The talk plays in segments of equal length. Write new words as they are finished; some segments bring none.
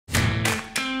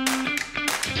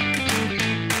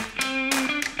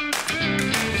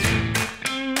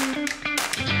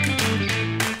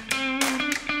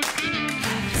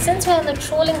since we're on the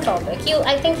trolling topic,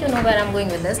 I think you know where I'm going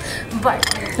with this, but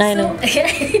I know.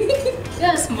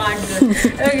 You're a smart girl.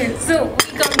 Okay, so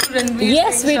we come to Ranveer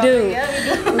Yes, Singh we do. shopping.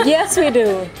 Yeah, we do. Yes, we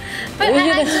do. But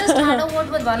I just had a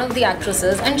word with one of the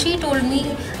actresses, and she told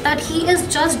me that he is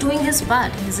just doing his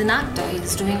part. He's an actor,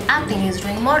 he's doing acting, he's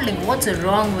doing modeling. What's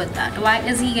wrong with that? Why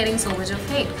is he getting so much of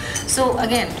hate? So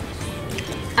again,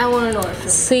 I want to know if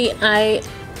See,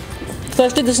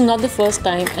 firstly, this is not the first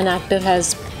time an actor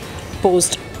has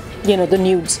posed, the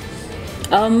nudes.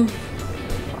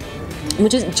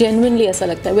 मुझे genuinely ऐसा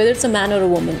लगता है, whether it's a man or a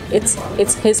woman, it's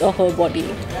his or her body.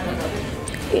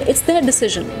 It's their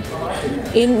decision.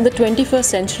 In the 21st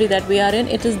century that we are in,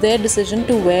 it is their decision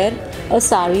to wear a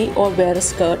sari or wear a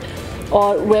skirt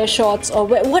or wear shorts or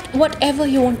wear whatever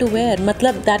you want to wear.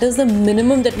 Matlab, that is the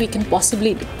minimum that we can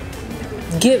possibly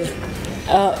give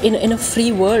in a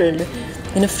free world,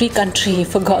 in a free country,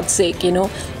 for God's sake,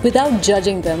 without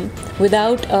judging them,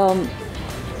 without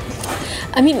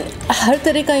हर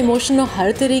तरह का emotion और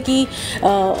हर तरह की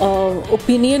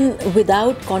opinion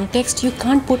without context you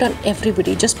can't put on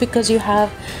everybody. Just because you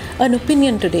have an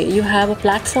opinion today, you have a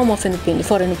platform of an opinion,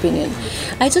 for an opinion.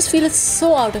 I just feel it's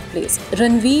so out of place.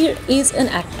 Ranveer is an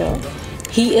actor.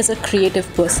 He is a creative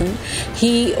person.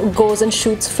 He goes and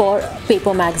shoots for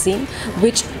Paper magazine,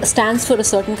 which stands for a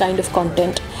certain kind of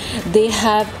content. They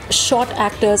have shot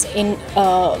actors in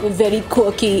very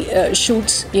quirky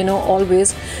shoots,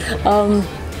 always.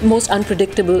 Most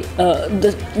unpredictable.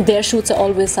 Their shoots are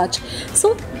always such.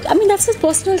 So, that's his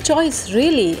personal choice,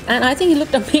 really. And I think he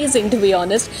looked amazing, to be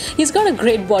honest. He's got a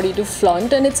great body to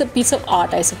flaunt, and it's a piece of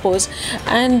art, I suppose.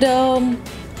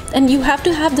 And you have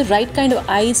to have the right kind of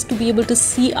eyes to be able to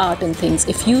see art in things.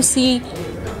 If you see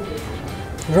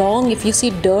wrong, if you see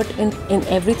dirt in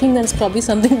everything, then it's probably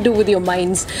something to do with your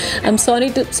minds. I'm sorry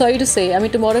to say.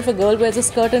 Tomorrow if a girl wears a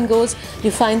skirt and goes,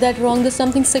 you find that wrong, there's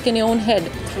something sick in your own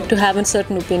head to have a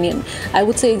certain opinion. I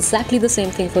would say exactly the same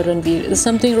thing for Ranveer. There's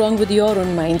something wrong with your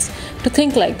own minds to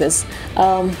think like this.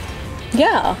 Open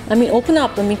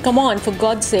up. Come on, for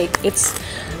God's sake.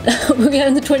 We are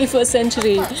in the 21st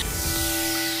century.